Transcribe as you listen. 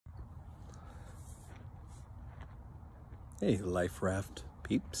Hey, Life Raft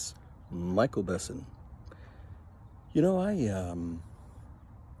peeps, Michael Besson. You know,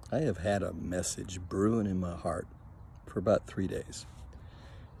 I have had a message brewing in my heart for about 3 days.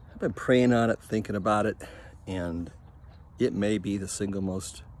 I've been praying on it, thinking about it, and it may be the single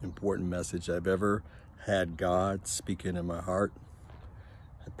most important message I've ever had God speaking in my heart.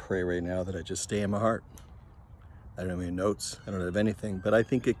 I pray right now that I just stay in my heart. I don't have any notes, I don't have anything, but I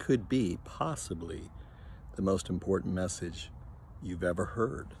think it could be possibly the most important message you've ever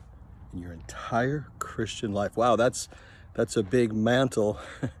heard in your entire Christian life. Wow, that's a big mantle.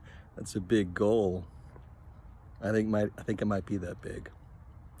 That's a big goal. I think it might be that big.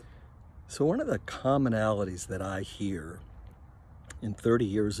 So one of the commonalities that I hear in 30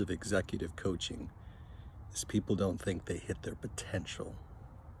 years of executive coaching is people don't think they hit their potential.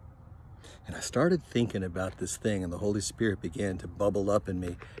 And I started thinking about this thing, and the Holy Spirit began to bubble up in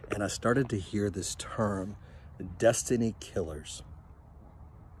me, and I started to hear this term, destiny killers.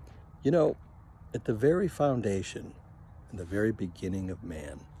 You know, at the very foundation, in the very beginning of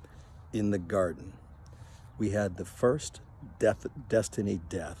man, in the garden, we had the first destiny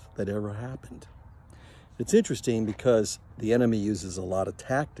death that ever happened. It's interesting because the enemy uses a lot of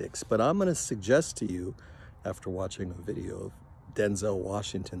tactics, but I'm going to suggest to you, after watching a video of Denzel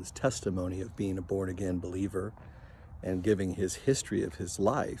Washington's testimony of being a born-again believer and giving his history of his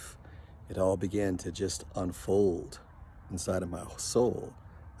life, it all began to just unfold inside of my soul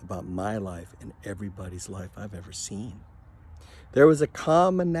about my life and everybody's life I've ever seen. There was a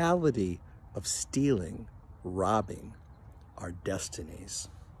commonality of stealing, robbing our destinies.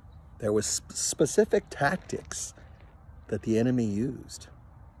 There was specific tactics that the enemy used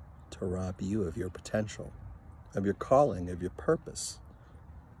to rob you of your potential, of your calling, of your purpose.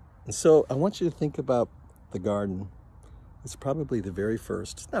 And so I want you to think about the garden. It's probably the very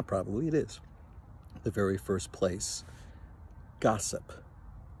first, not probably, it is, the very first place gossip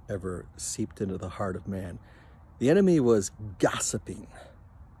ever seeped into the heart of man. The enemy was gossiping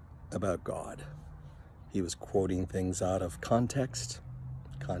about God. He was quoting things out of context.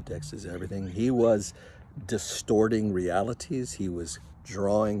 Context is everything. He was distorting realities. He was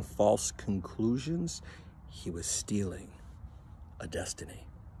drawing false conclusions. He was stealing a destiny.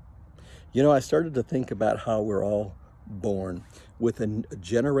 You know, I started to think about how we're all born with a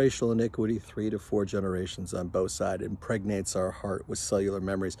generational iniquity, 3 to 4 generations on both sides. It impregnates our heart with cellular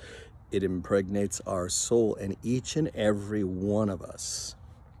memories. It impregnates our soul, and each and every one of us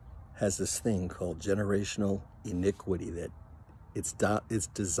has this thing called generational iniquity that it's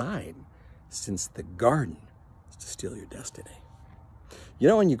designed since the garden is to steal your destiny. You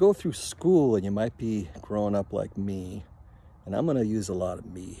know, when you go through school and you might be growing up like me, and I'm going to use a lot of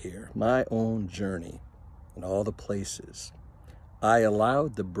me here, my own journey and all the places I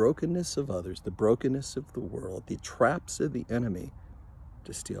allowed the brokenness of others, the brokenness of the world, the traps of the enemy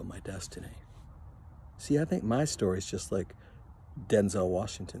to steal my destiny. See, I think my story is just like Denzel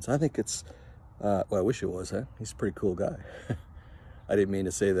Washington's. I think it's, well, I wish it was, huh? He's a pretty cool guy. I didn't mean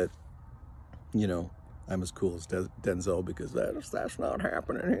to say that, you know, I'm as cool as Denzel, because that's not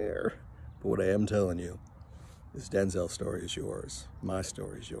happening here. But what I am telling you is Denzel's story is yours. My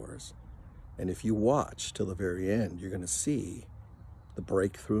story is yours. And if you watch till the very end, you're going to see the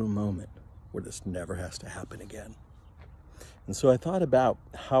breakthrough moment where this never has to happen again. And so I thought about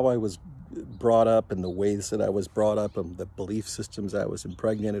how I was brought up and the ways that I was brought up and the belief systems I was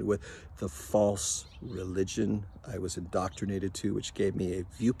impregnated with, the false religion I was indoctrinated to, which gave me a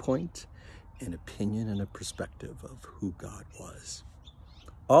viewpoint, an opinion, and a perspective of who God was.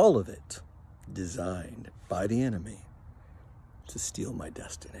 All of it designed by the enemy to steal my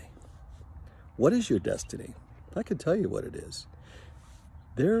destiny. What is your destiny? I can tell you what it is.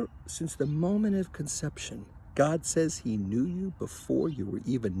 Since the moment of conception, God says he knew you before you were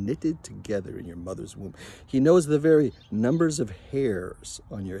even knitted together in your mother's womb. He knows the very numbers of hairs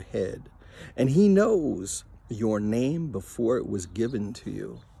on your head, and he knows your name before it was given to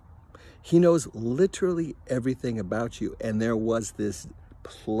you. He knows literally everything about you, and there was this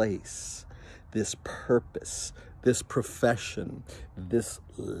place, this purpose, this profession, this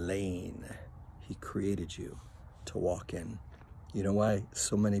lane he created you to walk in. You know why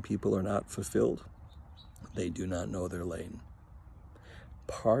so many people are not fulfilled? They do not know their lane.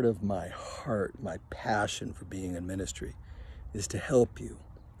 Part of my heart, my passion for being in ministry is to help you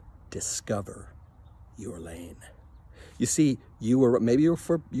discover your lane. You see, you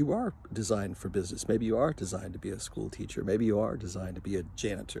are designed for business. Maybe you are designed to be a school teacher. Maybe you are designed to be a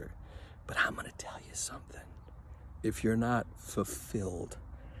janitor. But I'm going to tell you something. If you're not fulfilled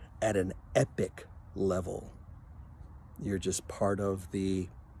at an epic level, you're just part of the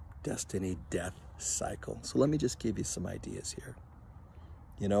destiny death cycle. So let me just give you some ideas here.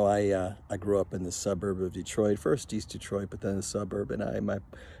 You know, I grew up in the suburb of Detroit, first East Detroit, but then the suburb, and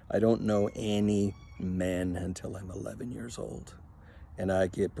I don't know any men until I'm 11 years old. And I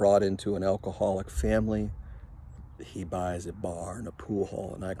get brought into an alcoholic family. He buys a bar and a pool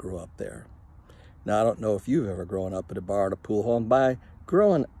hall, and I grew up there. Now, I don't know if you've ever grown up at a bar and a pool hall, and by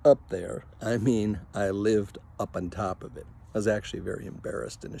growing up there, I mean I lived up on top of it. I was actually very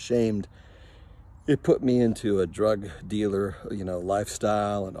embarrassed and ashamed. It put me into a drug dealer,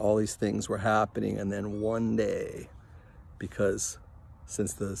 lifestyle, and all these things were happening. And then one day, because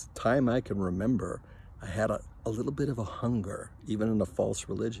since the time I can remember, I had a little bit of a hunger, even in a false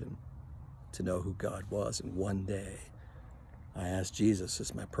religion, to know who God was. And one day, I asked Jesus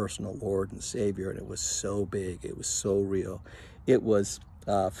as my personal Lord and Savior, and it was so big, it was so real. It was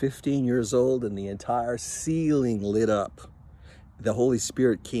 15 years old, and the entire ceiling lit up. The Holy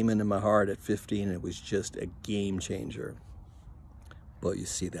Spirit came into my heart at 15, and it was just a game changer. But you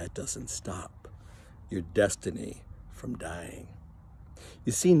see, that doesn't stop your destiny from dying.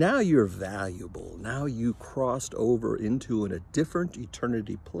 You see, now you're valuable. Now you crossed over into a different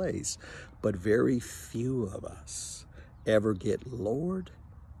eternity place, but very few of us ever get Lord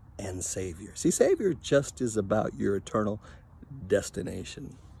and Savior. See, Savior just is about your eternal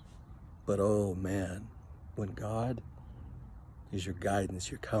destination. But oh man, when God is your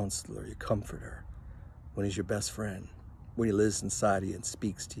guidance, your counselor, your comforter, when he's your best friend, when he lives inside of you and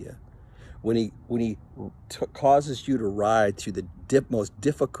speaks to you, when he causes you to ride through the most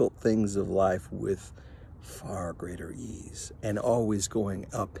difficult things of life with far greater ease, and always going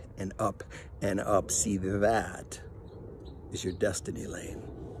up and up and up. See, that is your destiny lane.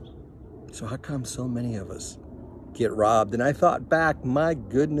 So how come so many of us get robbed? And I thought back, my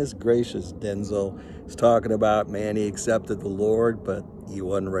goodness gracious, Denzel is talking about, man, he accepted the Lord, but he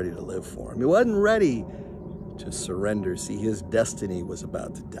wasn't ready to live for him. He wasn't ready to surrender. See, his destiny was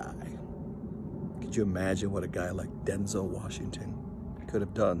about to die. Could you imagine what a guy like Denzel Washington could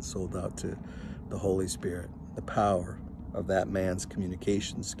have done, sold out to the Holy Spirit, the power of that man's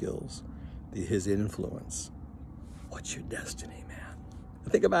communication skills, his influence? What's your destiny, man? I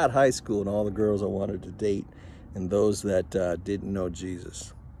think about high school and all the girls I wanted to date and those that didn't know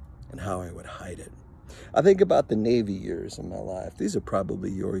Jesus and how I would hide it. I think about the Navy years in my life. These are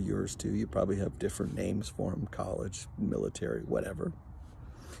probably your years too. You probably have different names for them, college, military, whatever.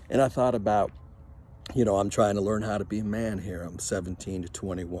 And I thought about, I'm trying to learn how to be a man here. I'm 17 to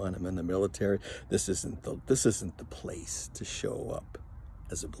 21. I'm in the military. This isn't the place to show up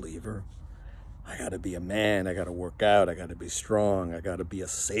as a believer. I got to be a man. I got to work out. I got to be strong. I got to be a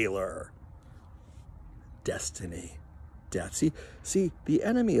sailor. Destiny, death. See, the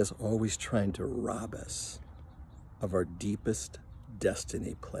enemy is always trying to rob us of our deepest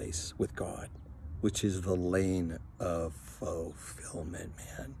destiny place with God, which is the lane of fulfillment,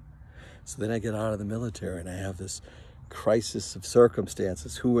 man. So then I get out of the military and I have this crisis of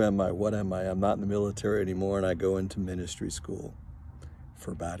circumstances. Who am I? What am I? I'm not in the military anymore, and I go into ministry school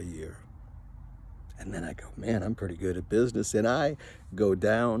for about a year. And then I go, man, I'm pretty good at business. And I go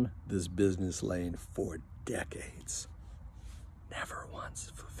down this business lane for decades. Never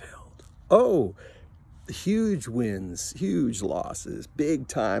once fulfilled. Oh, huge wins, huge losses, big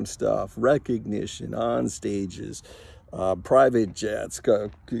time stuff, recognition on stages, private jets,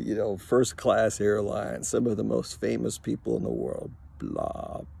 first class airlines, some of the most famous people in the world,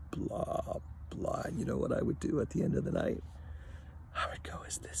 blah, blah, blah. And you know what I would do at the end of the night? I would go,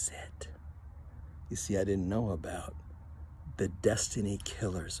 is this it? You see, I didn't know about the destiny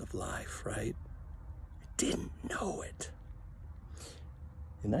killers of life, right? I didn't know it.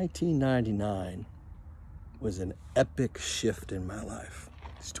 In 1999 was an epic shift in my life.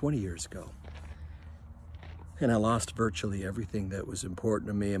 It's 20 years ago. And I lost virtually everything that was important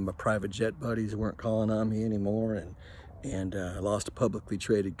to me, and my private jet buddies weren't calling on me anymore, and I lost a publicly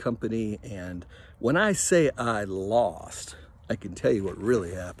traded company. And when I say I lost, I can tell you what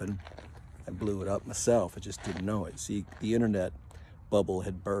really happened. I blew it up myself. I just didn't know it. See, the internet bubble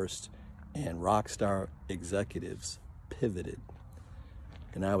had burst, and rock star executives pivoted,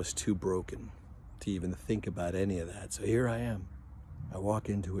 and I was too broken to even think about any of that. So here I am. I walk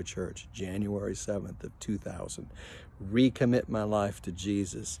into a church, January 7th of 2000, recommit my life to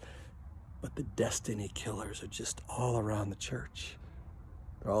Jesus, but the destiny killers are just all around the church.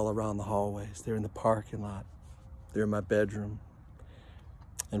 They're all around the hallways. They're in the parking lot. They're in my bedroom.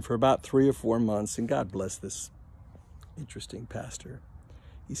 And for about 3 or 4 months, and God bless this interesting pastor,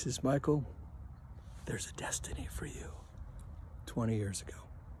 he says, Michael, there's a destiny for you. 20 years ago.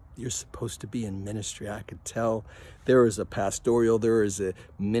 You're supposed to be in ministry. I could tell there is a pastoral, there is a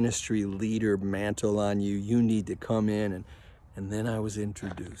ministry leader mantle on you. You need to come in. And then I was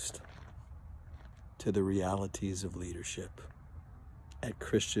introduced to the realities of leadership, at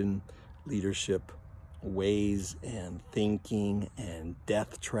Christian leadership ways and thinking and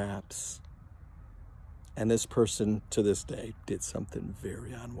death traps. And this person to this day did something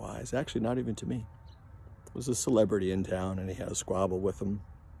very unwise. Actually, not even to me. It was a celebrity in town, and he had a squabble with him.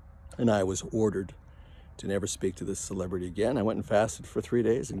 And I was ordered to never speak to this celebrity again. I went and fasted for 3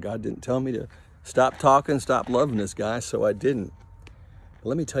 days, and God didn't tell me to stop talking, stop loving this guy, so I didn't. But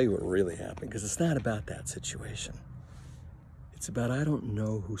let me tell you what really happened, because it's not about that situation. It's about, I don't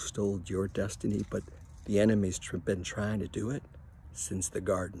know who stole your destiny, but the enemy's been trying to do it since the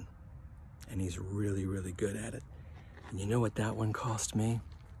garden. And he's really, really good at it. And you know what that one cost me?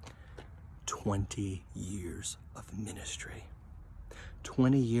 20 years of ministry.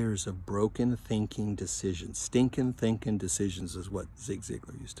 20 years of broken thinking decisions. Stinking thinking decisions is what Zig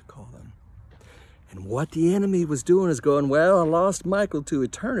Ziglar used to call them. And what the enemy was doing is going, well, I lost Michael to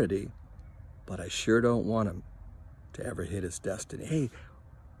eternity, but I sure don't want him to ever hit his destiny. Hey,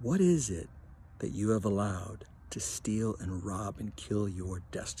 what is it that you have allowed to steal and rob and kill your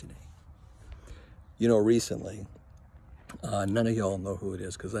destiny? You know, recently, none of y'all know who it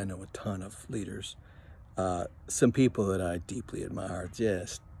is because I know a ton of leaders. Some people that I deeply admire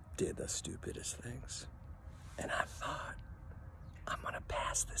just did the stupidest things. And I thought, I'm going to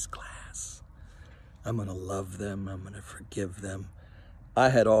pass this class. I'm going to love them. I'm going to forgive them. I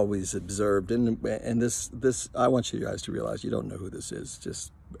had always observed, and this, I want you guys to realize you don't know who this is.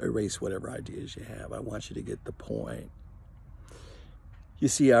 Just erase whatever ideas you have. I want you to get the point. You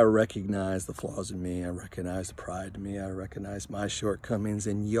see, I recognize the flaws in me. I recognize the pride in me. I recognize my shortcomings.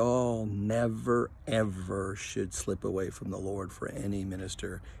 And y'all never, ever should slip away from the Lord for any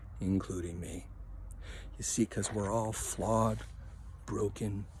minister, including me. You see, because we're all flawed,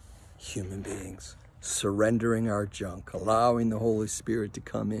 broken human beings, surrendering our junk, allowing the Holy Spirit to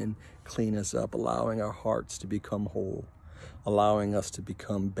come in, clean us up, allowing our hearts to become whole, allowing us to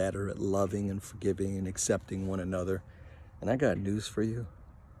become better at loving and forgiving and accepting one another. And I got news for you.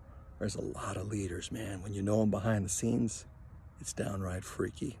 There's a lot of leaders, man. When you know them behind the scenes, it's downright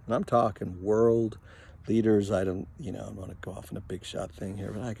freaky. And I'm talking world leaders. I don't want to go off on a big shot thing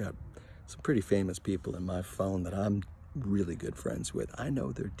here, but I got some pretty famous people in my phone that I'm really good friends with. I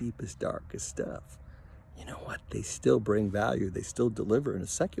know their deepest, darkest stuff. You know what? They still bring value. They still deliver in a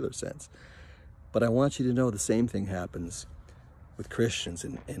secular sense. But I want you to know the same thing happens with Christians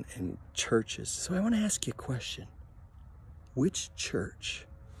and churches. So I want to ask you a question. Which church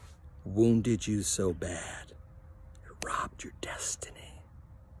wounded you so bad it robbed your destiny?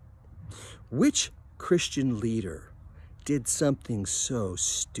 Which Christian leader did something so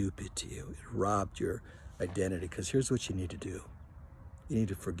stupid to you it robbed your identity? Because here's what you need to do. You need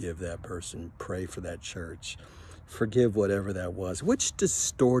to forgive that person, pray for that church, forgive whatever that was. Which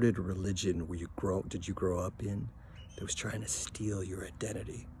distorted religion did you grow up in that was trying to steal your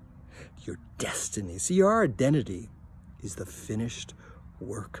identity, your destiny? See, our identity is the finished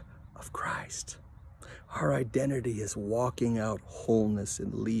work of Christ. Our identity is walking out wholeness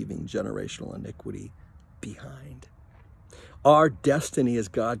and leaving generational iniquity behind. Our destiny is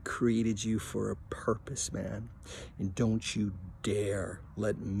God created you for a purpose, man. And don't you dare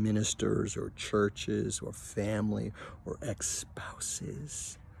let ministers or churches or family or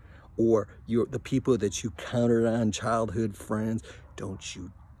ex-spouses or the people that you counted on, childhood friends, don't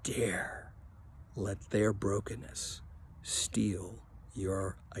you dare let their brokenness steal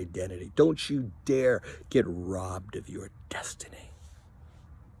your identity. Don't you dare get robbed of your destiny.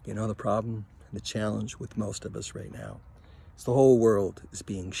 You know the problem and the challenge with most of us right now is the whole world is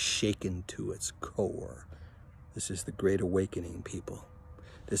being shaken to its core. This is the Great Awakening, people.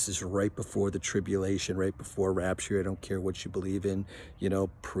 This is right before the tribulation, right before rapture. I don't care what you believe in,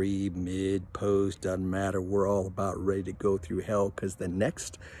 pre, mid, post, doesn't matter. We're all about ready to go through hell because the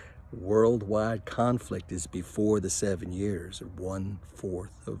next worldwide conflict is before the 7 years, and 1/4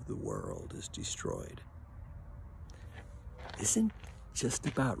 of the world is destroyed. Isn't just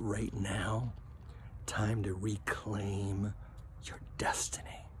about right now time to reclaim your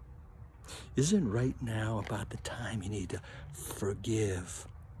destiny? Isn't right now about the time you need to forgive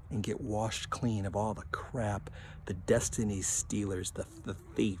and get washed clean of all the crap, the destiny stealers, the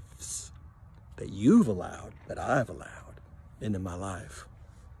thieves that you've allowed, that I've allowed into my life?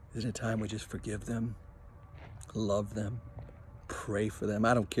 Isn't it time we just forgive them, love them, pray for them.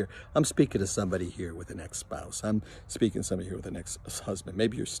 I don't care. I'm speaking to somebody here with an ex-spouse. I'm speaking to somebody here with an ex-husband.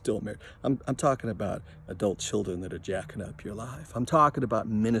 Maybe you're still married. I'm talking about adult children that are jacking up your life. I'm talking about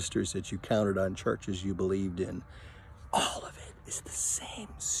ministers that you counted on, churches you believed in. All of it is the same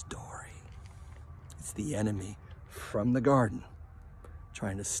story. It's the enemy from the garden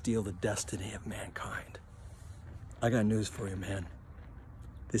trying to steal the destiny of mankind. I got news for you, man.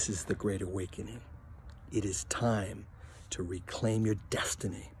 This is the Great Awakening. It is time to reclaim your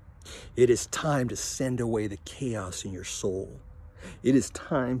destiny. It is time to send away the chaos in your soul. It is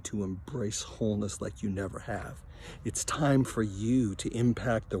time to embrace wholeness like you never have. It's time for you to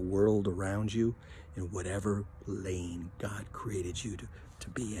impact the world around you in whatever lane God created you to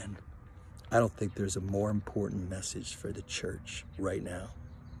be in. I don't think there's a more important message for the church right now.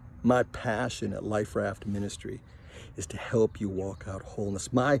 My passion at Life Raft Ministry is to help you walk out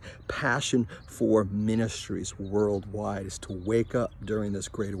wholeness. My passion for ministries worldwide is to wake up during this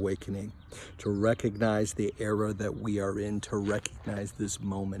Great Awakening, to recognize the era that we are in, to recognize this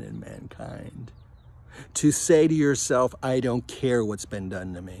moment in mankind, to say to yourself, I don't care what's been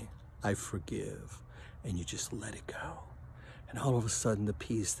done to me. I forgive. And you just let it go. And all of a sudden, the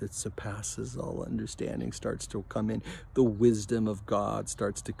peace that surpasses all understanding starts to come in. The wisdom of God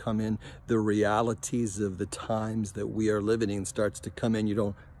starts to come in. The realities of the times that we are living in starts to come in. You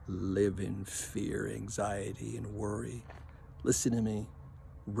don't live in fear, anxiety, and worry. Listen to me.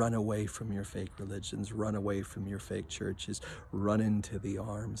 Run away from your fake religions. Run away from your fake churches. Run into the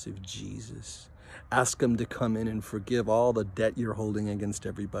arms of Jesus. Ask him to come in and forgive all the debt you're holding against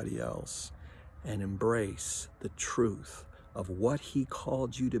everybody else. And embrace the truth of what he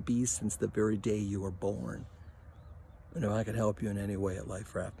called you to be since the very day you were born. And if I can help you in any way at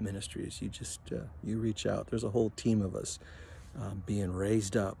Life Raft Ministries, you reach out. There's a whole team of us being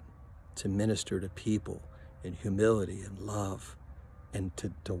raised up to minister to people in humility and love, and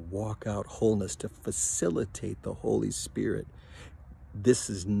to walk out wholeness, to facilitate the Holy Spirit. This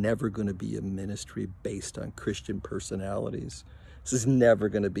is never going to be a ministry based on Christian personalities. This is never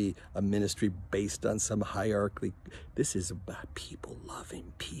going to be a ministry based on some hierarchy. This is about people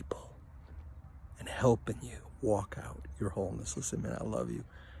loving people and helping you walk out your wholeness. Listen, man, I love you.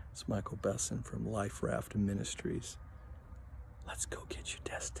 It's Michael Besson from Life Raft Ministries. Let's go get your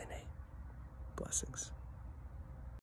destiny. Blessings.